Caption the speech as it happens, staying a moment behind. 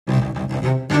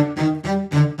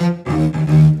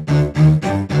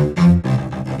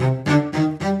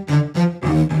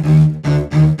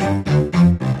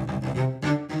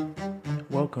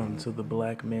to the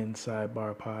Black Men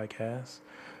Sidebar podcast.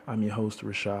 I'm your host,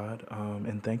 Rashad,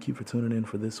 and thank you for tuning in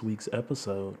for this week's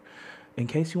episode. In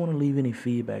case you want to leave any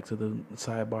feedback to the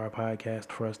Sidebar podcast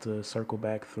for us to circle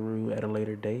back through at a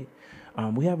later date,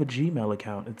 we have a Gmail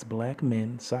account. It's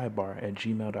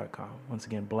blackmensidebar@gmail.com. Once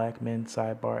again,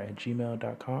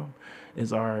 blackmensidebar@gmail.com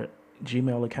is our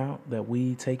Gmail account that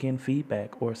we take in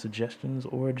feedback or suggestions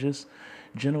or just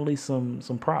generally some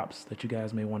props that you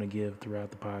guys may want to give throughout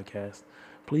the podcast.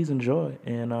 Please enjoy,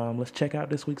 and let's check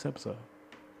out this week's episode.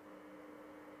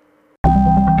 All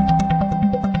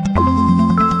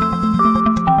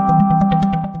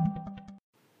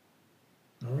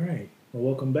right. Well,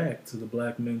 welcome back to the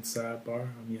Black Men Sidebar.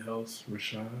 I'm your host,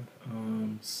 Rashad.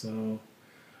 Just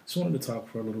wanted to talk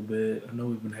for a little bit. I know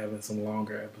we've been having some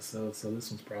longer episodes, so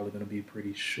this one's probably going to be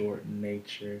pretty short in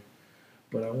nature.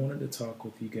 But I wanted to talk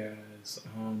with you guys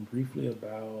briefly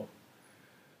about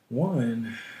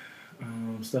one,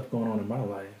 stuff going on in my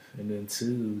life, and then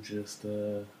two, just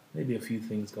maybe a few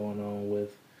things going on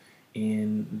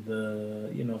in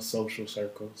the social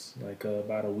circles. Like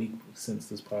about a week since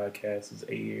this podcast is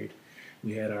aired,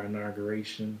 we had our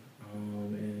inauguration,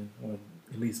 and I want to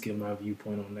at least give my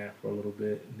viewpoint on that for a little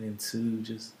bit, and then two,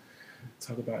 just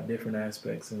talk about different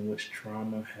aspects in which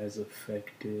trauma has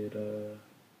affected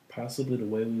possibly the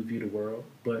way we view the world.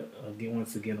 But again,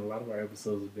 once again, a lot of our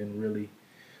episodes have been really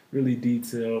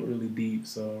detailed, really deep.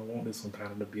 So I want this one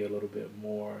kind of to be a little bit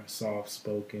more soft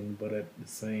spoken, but at the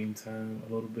same time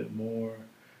a little bit more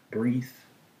brief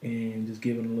and just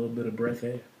giving a little bit of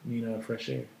fresh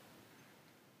air.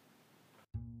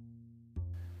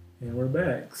 And we're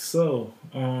back. So,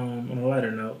 on a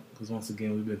lighter note, because once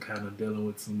again, we've been kind of dealing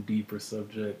with some deeper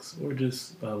subjects or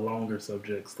just longer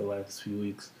subjects the last few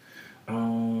weeks.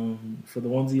 For the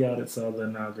ones of y'all that saw the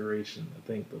inauguration, I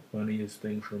think the funniest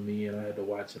thing for me, and I had to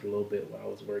watch it a little bit while I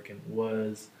was working,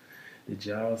 was did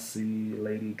y'all see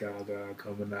Lady Gaga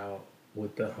coming out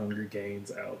with the Hunger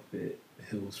Games outfit?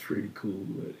 It was pretty cool,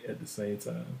 but at the same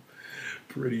time,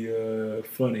 pretty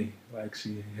funny. Like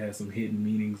she had some hidden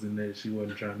meanings in there she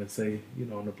wasn't trying to say,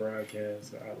 on the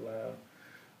broadcast or out loud.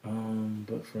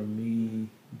 But for me,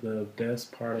 the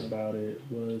best part about it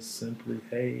was simply,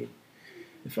 hey,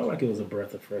 it felt like it was a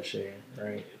breath of fresh air,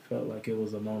 right? It felt like it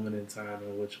was a moment in time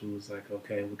in which we was like,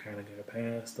 okay, we kind of got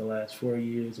past the last 4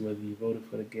 years, whether you voted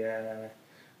for the guy,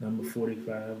 number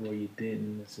 45, or you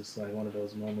didn't. It's just like one of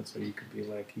those moments where you could be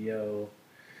like, yo,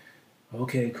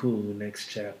 okay, cool, next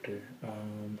chapter.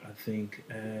 I think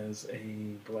as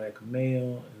a black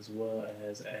male, as well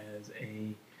as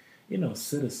a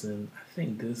citizen, I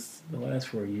think the last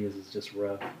 4 years is just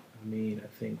rough. I mean, I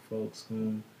think folks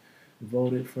who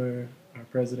voted for our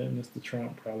president, Mr.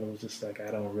 Trump, probably was just like, I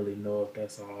don't really know if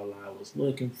that's all I was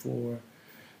looking for.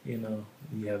 You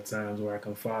have times where I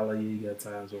can follow you, you got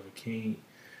times where I can't.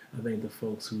 I think the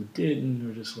folks who didn't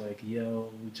were just like, yo,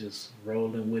 we just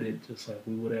rolling with it just like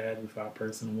we would have if our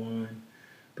person won.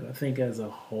 But I think as a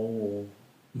whole,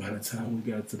 by the time we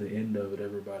got to the end of it,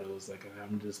 everybody was like,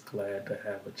 I'm just glad to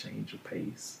have a change of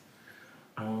pace.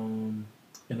 And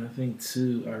I think,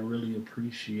 too, I really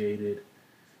appreciated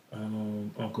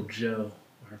Uncle Joe,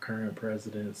 our current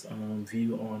president's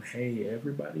view on, hey,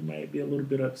 everybody might be a little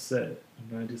bit upset. I'm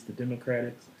not just the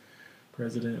Democratic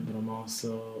president, but I'm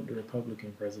also the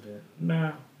Republican president.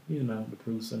 The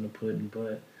proof's in the pudding,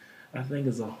 but I think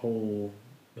as a whole,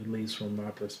 at least from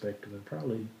my perspective, and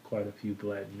probably quite a few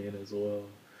black men as well,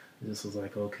 it just was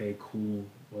like, okay, cool.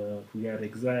 Well, if we got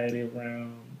anxiety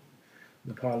around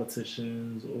the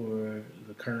politicians or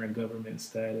the current government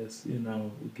status, we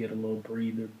get a little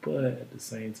breather. But at the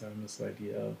same time, it's like,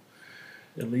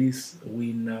 at least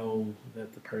we know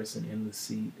that the person in the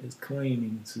seat is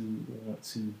claiming to want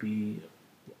to be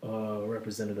a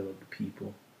representative of the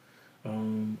people.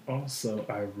 Also,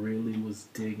 I really was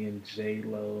digging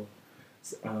J-Lo's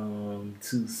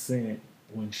 2 cent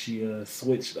when she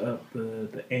switched up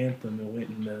the anthem and went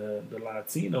in the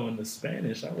Latino and the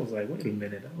Spanish. I was like, wait a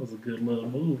minute, that was a good little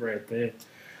move right there.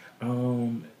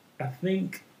 I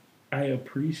think I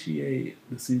appreciate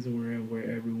the season we're in where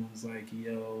everyone's like,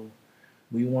 yo,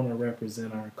 we want to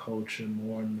represent our culture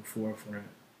more in the forefront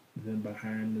than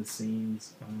behind the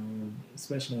scenes,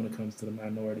 especially when it comes to the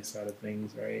minority side of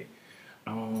things, right?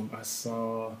 I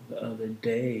saw the other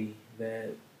day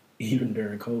that even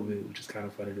during COVID, which is kind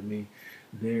of funny to me,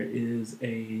 there is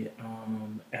a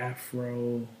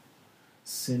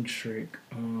Afro-centric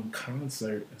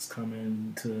concert that's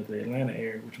coming to the Atlanta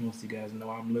area, which most of you guys know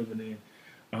I'm living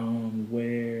in,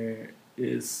 where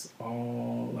it's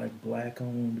all like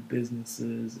black-owned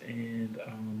businesses and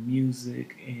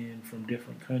music and from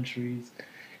different countries.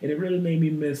 And it really made me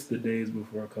miss the days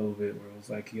before COVID where it was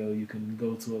like, yo, you can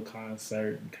go to a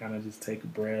concert and kind of just take a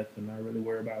breath and not really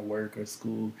worry about work or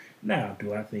school. Now,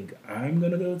 do I think I'm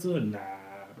going to go to it? Nah,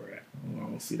 bro. I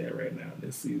don't see that right now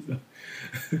this season.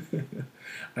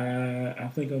 I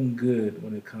think I'm good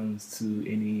when it comes to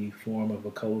any form of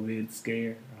a COVID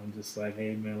scare. I'm just like,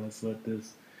 hey, man, let's let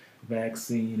this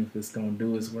vaccine, if it's going to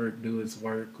do its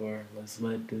work, or let's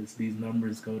let these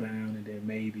numbers go down and then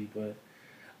maybe. But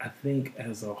I think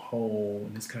as a whole,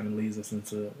 and this kind of leads us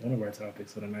into one of our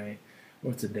topics for tonight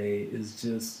or today, is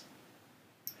just,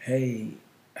 hey,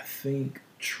 I think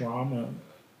trauma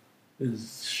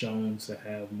is shown to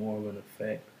have more of an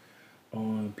effect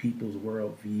on people's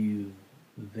worldview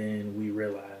than we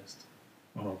realized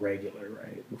on a regular,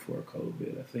 right, before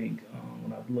COVID. I think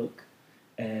when I look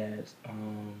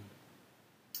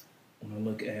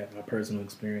at my personal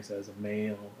experience as a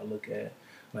male, I look at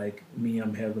like me,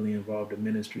 I'm heavily involved in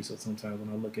ministry. So sometimes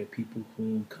when I look at people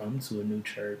who come to a new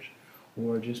church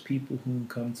or just people who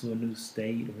come to a new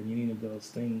state or any of those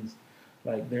things,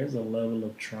 like there's a level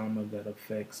of trauma that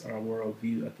affects our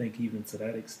worldview. I think even to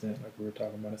that extent, like we were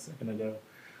talking about a second ago,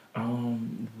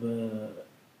 the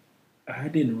I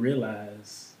didn't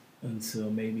realize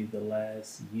until maybe the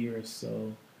last year or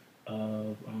so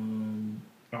of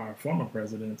our former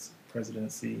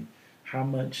presidency how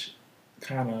much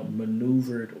kind of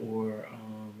maneuvered or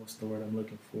what's the word I'm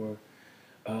looking for,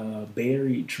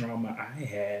 buried trauma I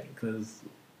had, because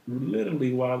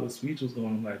literally while the speech was going,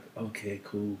 I'm like, okay,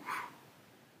 cool,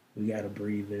 we got to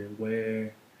breathe there.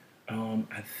 Where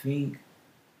I think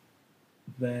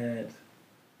that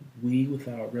we,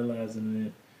 without realizing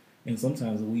it, and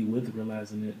sometimes we, with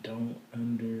realizing it, don't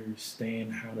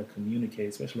understand how to communicate,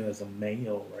 especially as a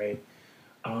male, right?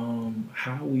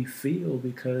 How we feel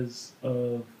because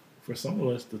of, for some of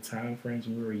us, the time frames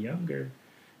when we were younger,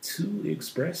 to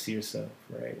express yourself,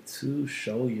 right? To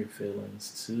show your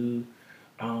feelings, to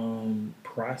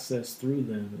process through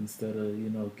them instead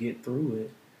of, get through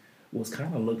it, was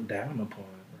kind of looked down upon,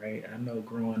 right? I know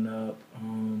growing up,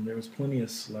 there was plenty of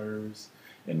slurs,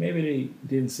 and maybe they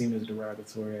didn't seem as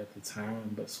derogatory at the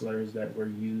time, but slurs that were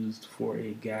used for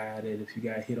a guy that if you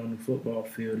got hit on the football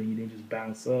field and you didn't just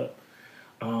bounce up,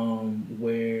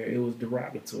 where it was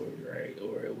derogatory, right?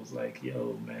 Or it was like,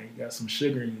 yo, man, you got some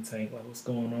sugar in your tank, like what's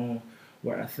going on?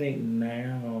 Where I think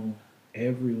now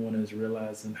everyone is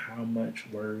realizing how much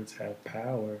words have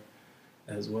power,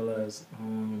 as well as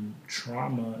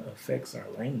trauma affects our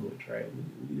language, right?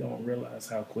 We don't realize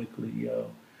how quickly,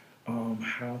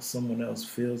 how someone else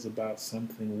feels about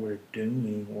something we're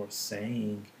doing or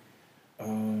saying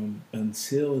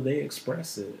until they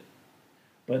express it.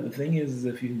 But the thing is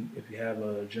if you have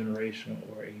a generation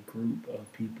or a group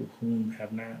of people whom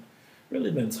have not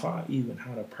really been taught even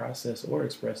how to process or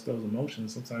express those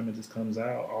emotions, sometimes it just comes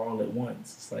out all at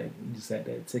once. It's like you just had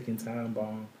that ticking time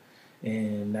bomb,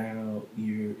 and now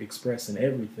you're expressing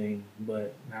everything,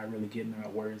 but not really getting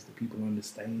out words that people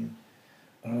understand.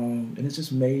 And it's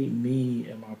just made me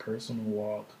in my personal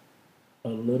walk a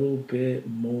little bit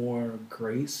more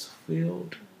grace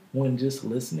filled when just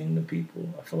listening to people.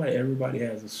 I feel like everybody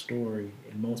has a story,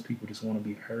 and most people just want to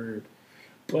be heard.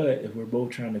 But if we're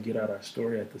both trying to get out our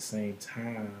story at the same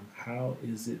time, how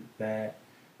is it that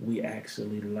we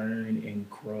actually learn and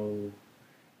grow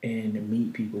and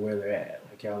meet people where they're at?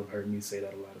 Like y'all have heard me say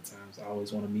that a lot of times. I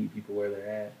always want to meet people where they're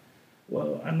at.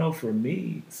 Well, I know for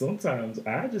me, sometimes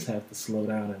I just have to slow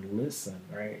down and listen,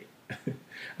 right?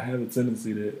 I have a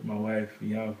tendency to, my wife,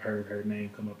 y'all have heard her name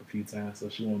come up a few times, so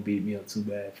she won't beat me up too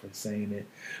bad for saying it.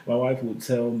 My wife will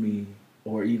tell me,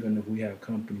 or even if we have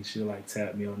company, she'll like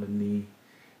tap me on the knee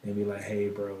and be like, hey,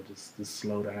 bro, just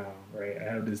slow down, right? I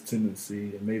have this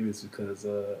tendency, and maybe it's because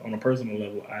on a personal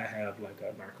level, I have like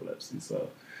a narcolepsy, so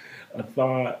a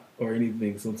thought or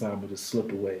anything sometimes will just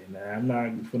slip away. Now, I'm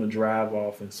not gonna drive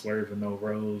off and swerve in no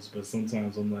roads, but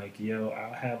sometimes I'm like, yo,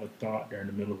 I'll have a thought during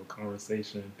the middle of a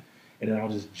conversation, and then I'll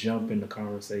just jump in the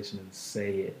conversation and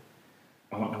say it.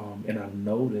 And I've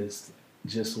noticed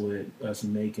just with us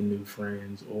making new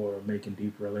friends or making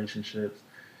deep relationships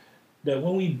that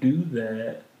when we do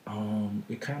that,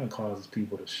 it kind of causes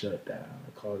people to shut down.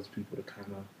 It causes people to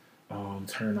kind of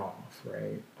turn off,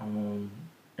 right?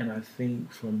 And I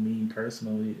think for me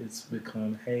personally, it's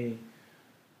become, hey,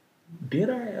 did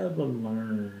I ever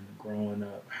learn growing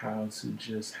up how to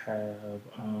just have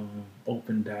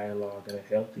open dialogue in a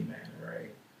healthy manner,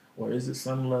 right? Or is it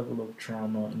some level of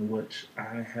trauma in which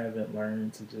I haven't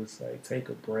learned to just like take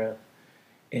a breath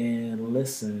and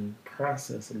listen,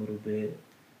 process a little bit,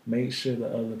 make sure the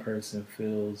other person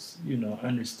feels,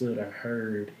 understood or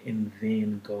heard, and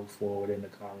then go forward in the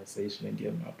conversation and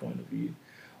give my point of view.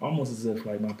 Almost as if,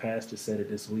 like my pastor said it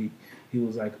this week, he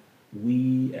was like,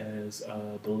 we as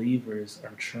believers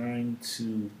are trying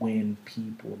to win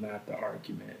people, not the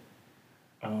argument.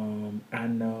 I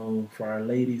know for our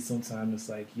ladies, sometimes it's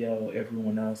like, yo,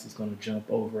 everyone else is going to jump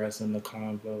over us in the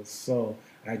convo. So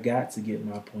I got to get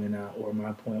my point out, or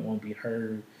my point won't be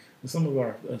heard. But some of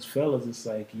our us fellas, it's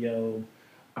like, yo,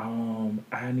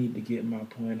 I need to get my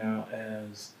point out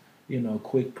as,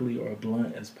 quickly or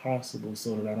blunt as possible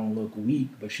so that I don't look weak,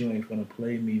 but you ain't going to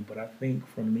play me. But I think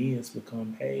for me, it's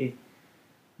become, hey,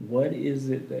 what is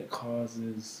it that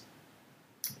causes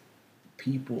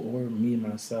people or me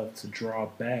myself to draw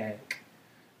back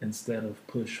instead of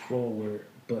push forward,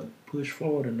 but push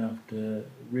forward enough to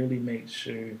really make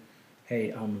sure,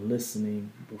 hey, I'm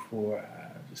listening before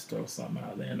I just throw something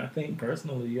out there. And I think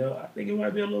personally, I think it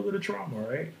might be a little bit of trauma,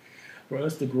 right? For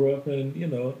us to grow up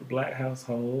in, a black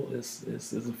household, it's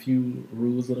a few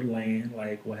rules of the land,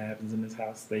 like what happens in this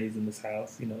house stays in this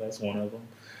house. That's one of them.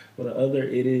 But the other,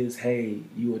 it is, hey,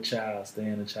 you a child, stay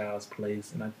in a child's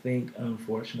place. And I think,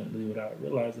 unfortunately, without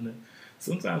realizing it,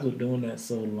 sometimes we're doing that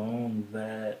so long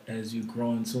that as you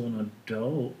grow into an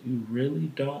adult, you really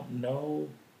don't know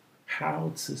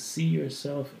how to see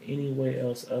yourself anywhere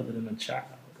else other than a child,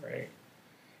 right?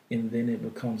 And then it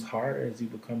becomes harder as you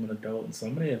become an adult. And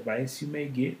some of the advice you may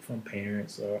get from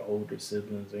parents or older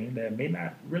siblings or any of that may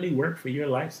not really work for your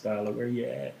lifestyle or where you're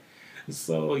at.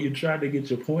 So you try to get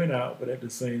your point out, but at the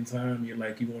same time, you're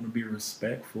like, you want to be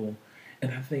respectful.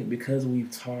 And I think because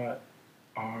we've taught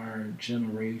our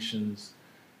generations,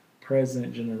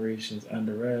 present generations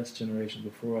under us, generations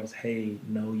before us, hey,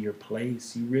 know your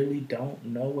place, you really don't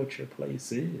know what your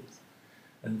place is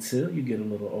until you get a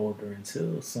little older,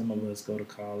 until some of us go to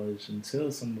college,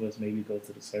 until some of us maybe go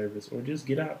to the service or just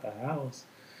get out the house.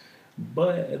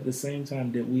 But at the same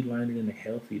time, did we learn it in a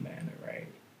healthy manner, right?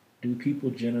 Do people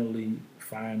generally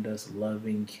find us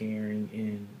loving, caring,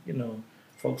 and,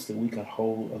 folks that we can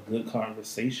hold a good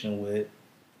conversation with?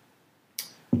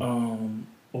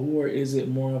 Or is it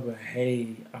more of a,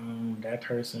 hey, that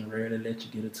person rarely let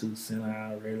you get a 2 cent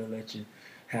out, rarely let you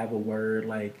have a word,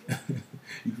 like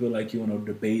you feel like you're in a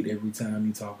debate every time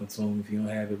you're talking to them. If you don't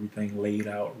have everything laid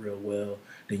out real well,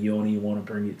 then you don't even want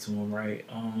to bring it to them, right?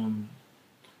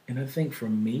 And I think for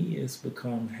me, it's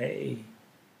become, hey,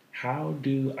 how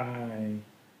do I,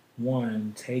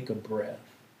 one, take a breath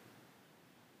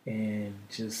and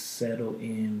just settle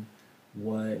in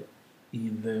what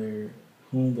either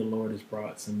whom the Lord has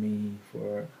brought to me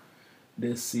for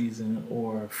this season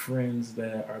or friends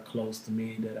that are close to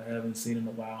me that I haven't seen in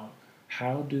a while.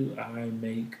 How do I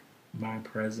make my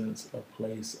presence a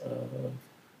place of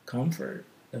comfort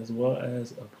as well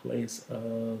as a place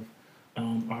of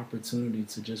opportunity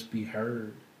to just be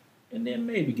heard? And then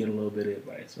maybe get a little bit of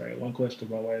advice, right? One question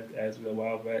my wife asked me a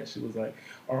while back, she was like,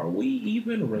 are we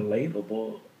even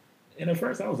relatable? And at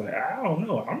first I was like, I don't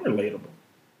know, I'm relatable.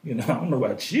 I don't know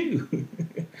about you.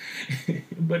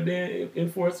 But then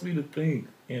it forced me to think.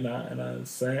 And I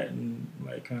sat and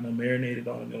like kind of marinated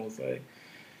on it and was like,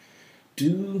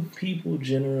 do people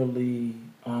generally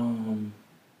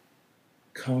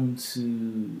come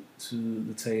to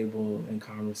the table in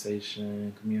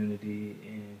conversation, community,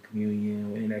 and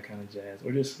communion, and that kind of jazz,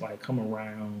 or just like come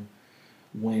around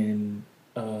when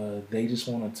they just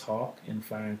want to talk and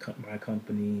find my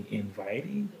company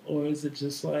inviting, or is it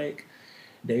just like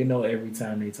they know every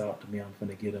time they talk to me, I'm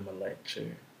going to give them a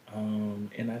lecture?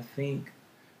 And I think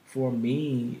for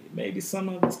me, maybe some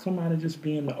of it's come out of just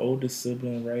being the oldest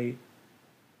sibling, right?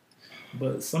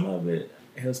 But some of it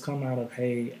has come out of,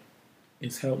 hey,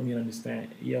 it's helped me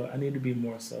understand, yo, I need to be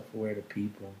more self aware to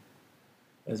people,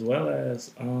 as well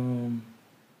as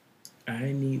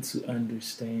I need to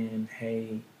understand,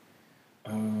 hey,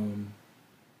 um,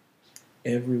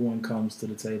 everyone comes to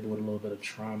the table with a little bit of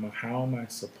trauma. How am I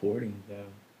supporting them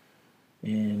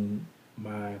in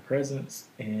my presence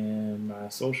and my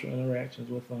social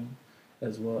interactions with them,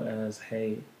 as well as,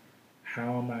 hey,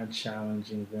 how am I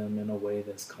challenging them in a way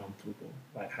that's comfortable?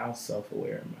 Like, how self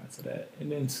aware am I to that?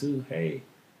 And then, two, hey,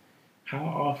 how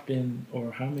often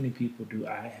or how many people do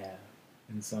I have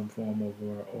in some form of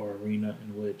or arena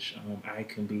in which I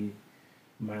can be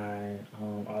my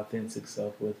authentic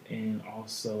self with, and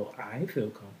also I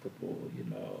feel comfortable,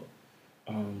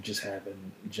 just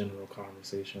having general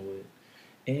conversation with.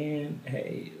 And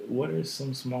hey, what are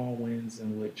some small wins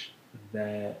in which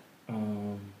that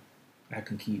I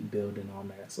can keep building on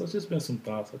that? So it's just been some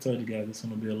thoughts. I told you guys this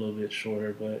one will be a little bit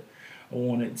shorter, but I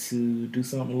wanted to do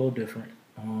something a little different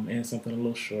and something a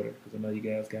little shorter because I know you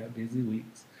guys got busy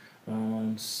weeks.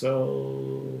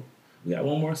 So we got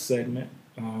one more segment,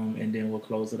 and then we'll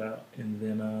close it out, and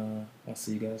then I'll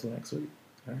see you guys next week.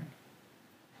 All right.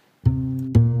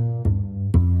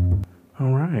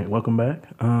 All right, welcome back.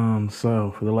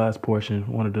 So for the last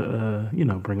portion, wanted to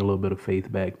bring a little bit of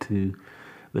faith back to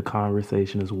the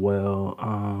conversation as well.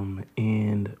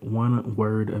 And one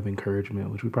word of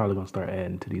encouragement, which we're probably gonna start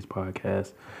adding to these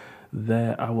podcasts,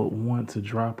 that I would want to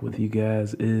drop with you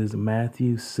guys is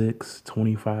Matthew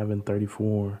 6:25 and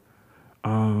 34.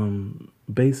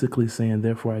 Basically saying,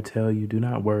 therefore I tell you, do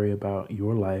not worry about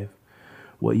your life,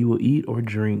 what you will eat or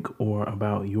drink, or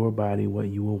about your body, what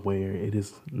you will wear. It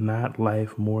is not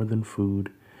life more than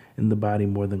food, and the body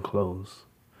more than clothes.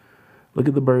 Look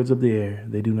at the birds of the air.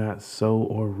 They do not sow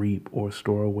or reap or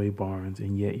store away barns,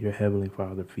 and yet your heavenly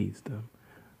Father feeds them.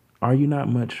 Are you not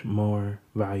much more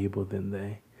valuable than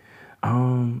they?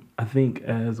 I think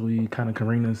as we kind of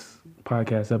bring this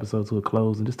podcast episode to a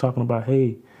close and just talking about,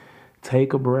 hey,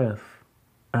 take a breath.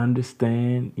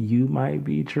 Understand you might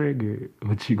be triggered,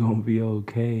 but you're gonna be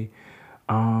okay.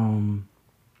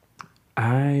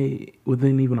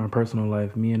 Within even our personal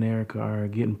life, me and Erica are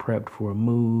getting prepped for a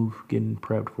move, getting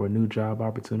prepped for a new job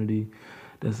opportunity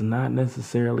that's not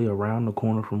necessarily around the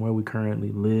corner from where we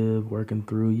currently live, working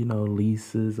through,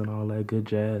 leases and all that good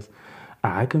jazz.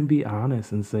 I can be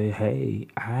honest and say, hey,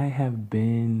 I have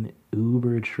been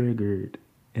uber triggered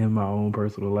in my own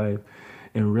personal life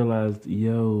and realized,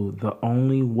 the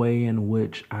only way in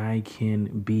which I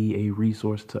can be a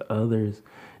resource to others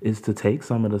is to take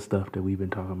some of the stuff that we've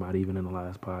been talking about, even in the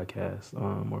last podcast,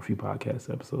 or a few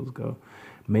podcast episodes ago,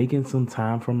 making some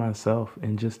time for myself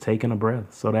and just taking a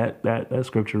breath. So that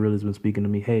scripture really has been speaking to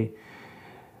me. Hey,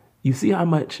 you see how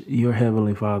much your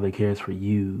Heavenly Father cares for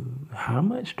you. How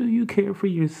much do you care for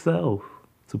yourself?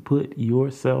 To put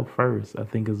yourself first. I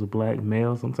think as a black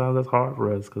male, sometimes that's hard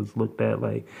for us because looked at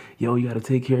like, you got to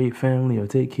take care of your family or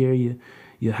take care of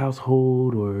your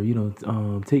household or,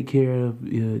 take care of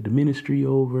the ministry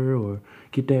over or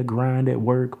get that grind at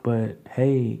work. But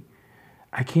hey,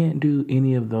 I can't do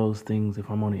any of those things if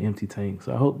I'm on an empty tank.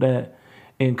 So I hope that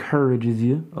encourages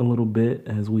you a little bit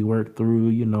as we work through,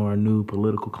 our new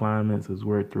political climates, as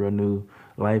we work through our new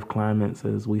life climates,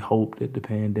 as we hope that the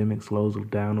pandemic slows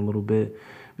down a little bit.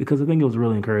 Because I think it was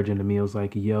really encouraging to me. It was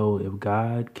like, if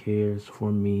God cares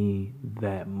for me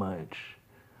that much,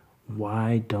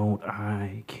 why don't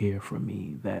I care for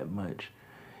me that much?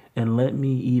 And let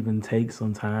me even take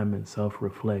some time and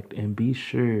self-reflect and be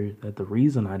sure that the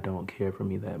reason I don't care for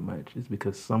me that much is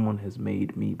because someone has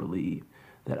made me believe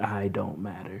that I don't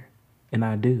matter. And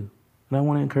I do. And I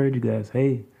want to encourage you guys,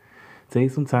 hey, take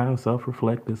some time,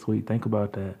 self-reflect this week. Think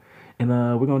about that. And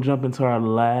we're going to jump into our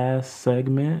last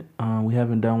segment. We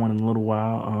haven't done one in a little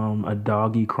while, a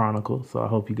doggy chronicle. So I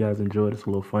hope you guys enjoyed it. It's a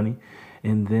little funny.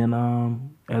 And then,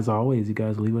 as always, you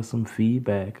guys leave us some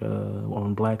feedback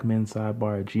on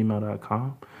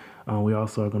blackmensidebar@gmail.com. We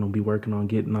also are going to be working on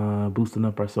getting boosting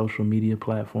up our social media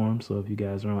platforms. So if you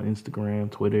guys are on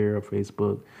Instagram, Twitter, or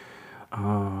Facebook,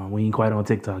 we ain't quite on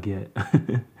TikTok yet.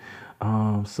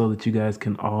 So that you guys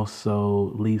can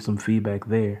also leave some feedback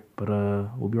there. But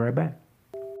we'll be right back.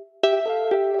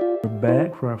 We're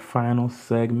back for our final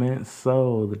segment.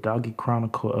 So the Doggy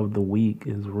Chronicle of the week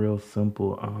is real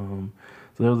simple. So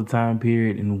there was a time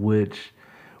period in which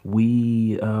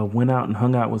we went out and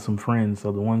hung out with some friends.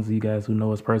 So the ones of you guys who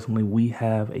know us personally, we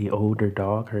have a older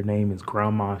dog. Her name is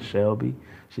Grandma Shelby.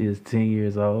 She is 10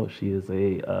 years old. She is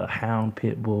a hound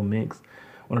pit bull mix.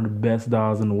 One of the best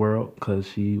dogs in the world because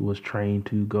she was trained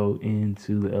to go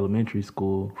into the elementary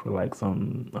school for like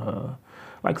some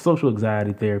like social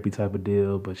anxiety therapy type of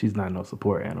deal, but she's not no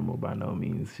support animal by no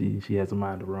means. She has a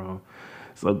mind of her own.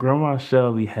 So Grandma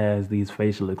Shelby has these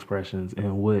facial expressions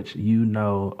in which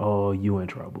oh, you in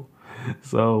trouble.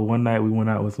 So one night we went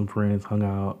out with some friends, hung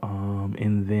out,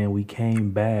 and then we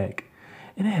came back,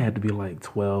 and it had to be like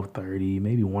 12:30,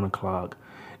 maybe 1 o'clock.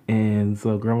 And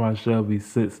so Grandma Shelby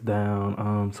sits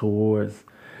down towards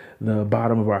the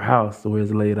bottom of our house where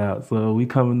it's laid out. So we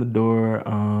come in the door,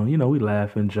 we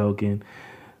laughing, joking.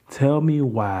 Tell me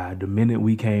why the minute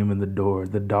we came in the door,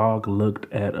 the dog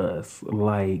looked at us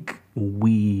like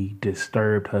we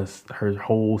disturbed her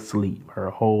whole sleep, her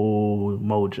whole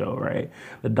mojo, right?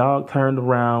 The dog turned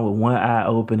around with one eye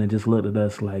open and just looked at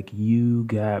us like, you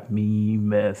got me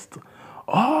messed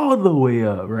all the way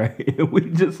up, right? And we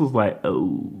just was like,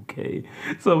 okay.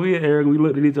 So me and Eric, we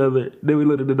looked at each other, then we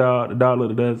looked at the dog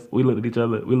looked at us, we looked at each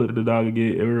other, we looked at the dog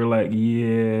again, and we were like,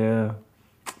 yeah.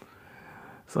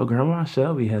 So Grandma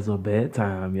Shelby has a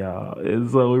bedtime, y'all.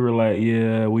 And so we were like,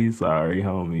 yeah, we sorry,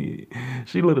 homie.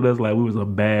 She looked at us like we was a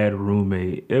bad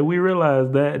roommate. And we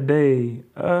realized that day,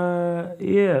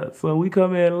 yeah, so we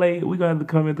come in late. We got to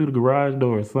come in through the garage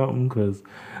door or something because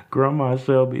Grandma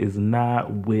Shelby is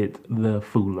not with the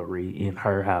foolery in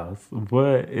her house.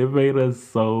 But it made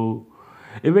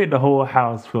the whole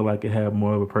house feel like it had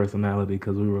more of a personality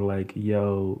because we were like,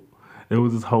 yo, there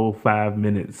was this whole 5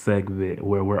 minute segment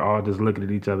where we're all just looking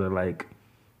at each other like,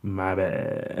 my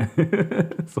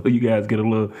bad. So you guys get a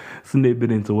little snippet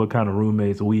into what kind of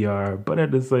roommates we are, but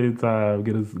at the same time,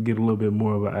 get a little bit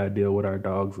more of an idea of what our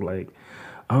dog's like.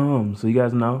 So you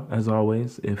guys know, as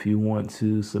always, if you want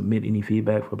to submit any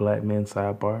feedback for Black Men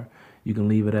Sidebar, you can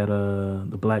leave it at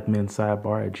the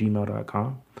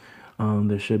blackmensidebar@gmail.com.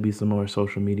 There should be some more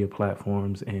social media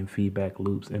platforms and feedback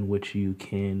loops in which you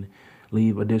can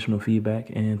leave additional feedback.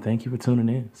 And thank you for tuning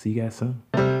in. See you guys soon.